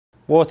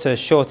Water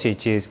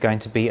shortage is going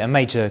to be a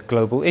major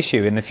global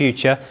issue in the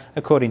future.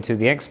 According to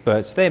the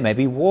experts, there may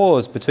be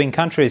wars between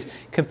countries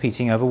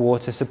competing over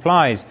water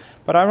supplies.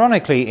 But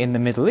ironically, in the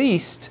Middle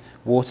East,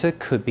 water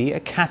could be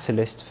a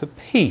catalyst for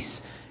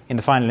peace. In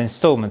the final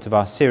installment of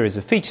our series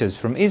of features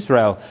from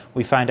Israel,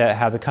 we find out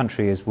how the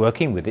country is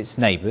working with its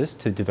neighbours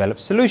to develop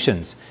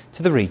solutions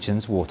to the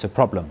region's water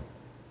problem.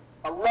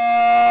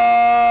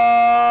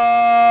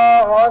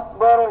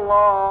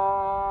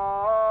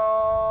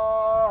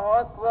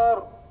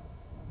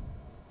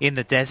 In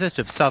the desert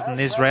of southern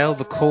Israel,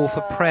 the call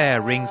for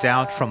prayer rings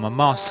out from a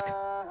mosque.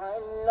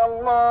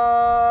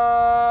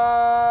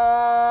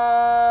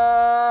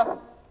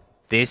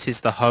 This is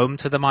the home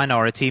to the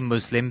minority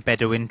Muslim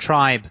Bedouin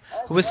tribe,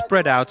 who are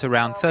spread out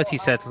around 30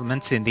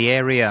 settlements in the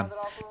area.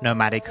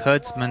 Nomadic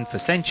herdsmen for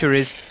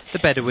centuries, the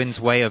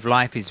Bedouins' way of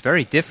life is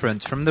very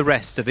different from the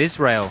rest of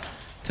Israel.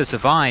 To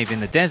survive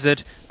in the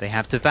desert, they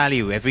have to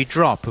value every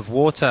drop of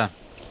water.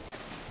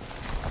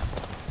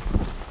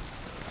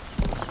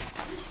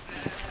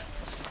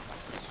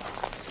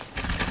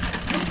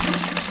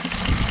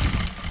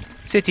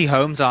 City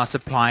homes are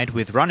supplied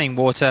with running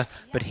water,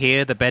 but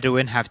here the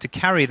Bedouin have to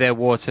carry their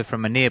water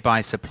from a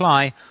nearby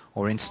supply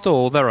or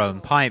install their own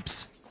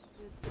pipes.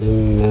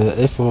 We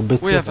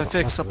have a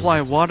fixed supply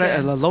of water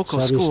at a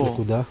local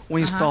school.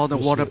 We install the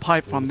water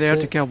pipe from there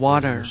to get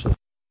water.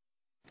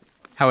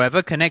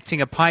 However, connecting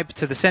a pipe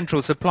to the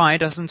central supply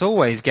doesn't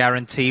always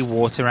guarantee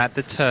water at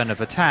the turn of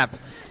a tap.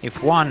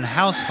 If one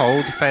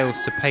household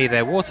fails to pay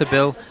their water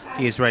bill,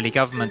 the Israeli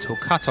government will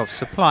cut off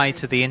supply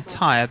to the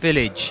entire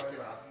village.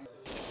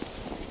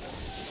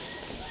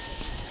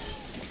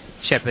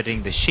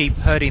 Shepherding the sheep,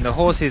 herding the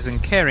horses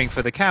and caring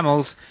for the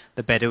camels,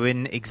 the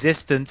Bedouin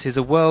existence is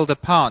a world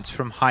apart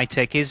from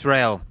high-tech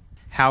Israel.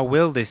 How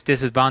will this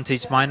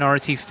disadvantaged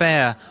minority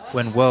fare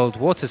when world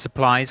water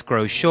supplies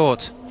grow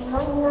short?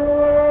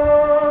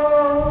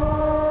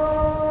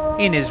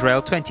 In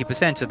Israel,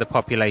 20% of the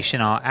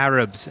population are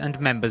Arabs and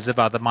members of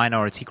other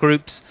minority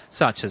groups,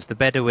 such as the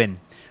Bedouin.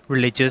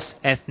 Religious,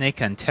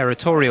 ethnic and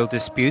territorial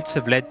disputes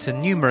have led to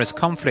numerous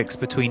conflicts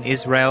between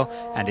Israel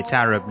and its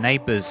Arab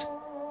neighbours.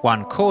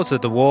 One cause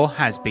of the war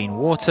has been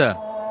water.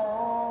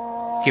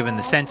 Given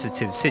the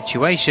sensitive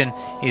situation,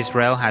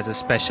 Israel has a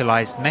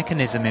specialized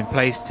mechanism in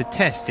place to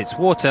test its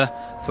water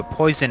for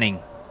poisoning.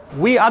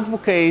 We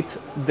advocate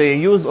the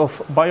use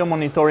of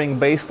biomonitoring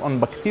based on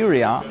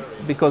bacteria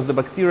because the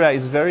bacteria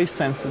is very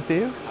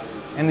sensitive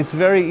and it's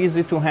very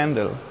easy to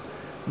handle.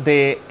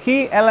 The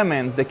key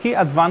element, the key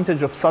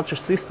advantage of such a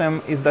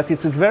system is that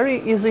it's very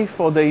easy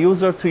for the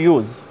user to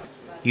use.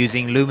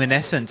 Using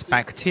luminescent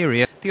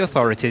bacteria, the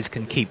authorities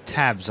can keep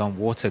tabs on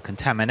water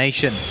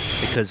contamination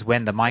because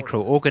when the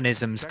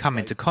microorganisms come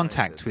into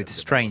contact with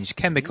strange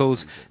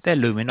chemicals, their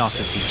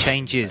luminosity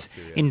changes,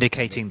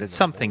 indicating that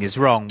something is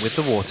wrong with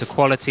the water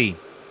quality.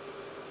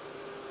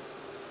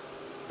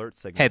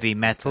 Heavy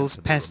metals,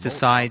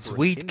 pesticides,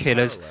 weed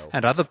killers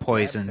and other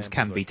poisons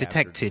can be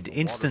detected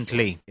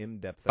instantly.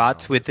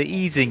 But with the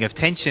easing of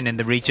tension in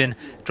the region,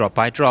 drop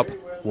by drop,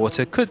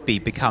 water could be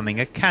becoming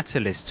a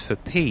catalyst for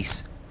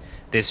peace.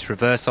 This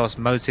reverse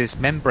osmosis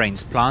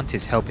membranes plant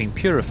is helping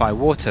purify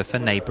water for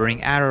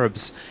neighbouring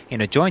Arabs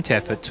in a joint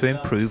effort to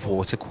improve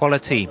water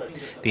quality.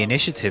 The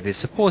initiative is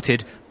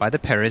supported by the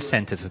Perez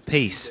Center for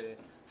Peace.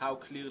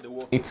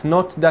 It's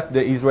not that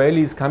the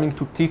Israelis coming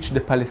to teach the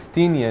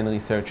Palestinian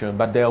researchers,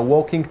 but they are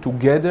working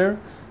together,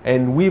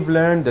 and we've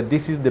learned that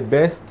this is the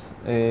best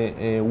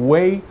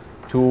way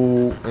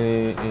to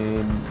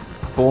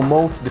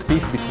promote the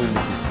peace between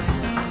the people.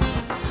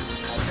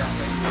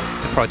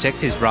 The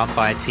project is run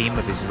by a team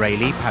of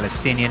Israeli,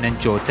 Palestinian and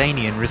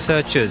Jordanian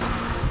researchers.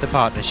 The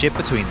partnership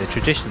between the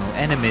traditional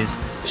enemies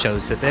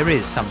shows that there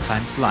is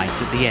sometimes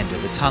light at the end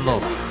of the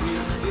tunnel.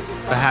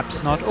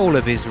 Perhaps not all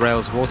of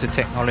Israel's water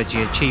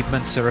technology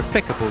achievements are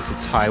applicable to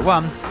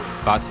Taiwan,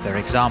 but their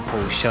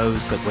example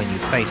shows that when you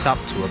face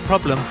up to a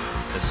problem,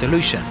 the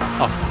solution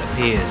often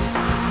appears.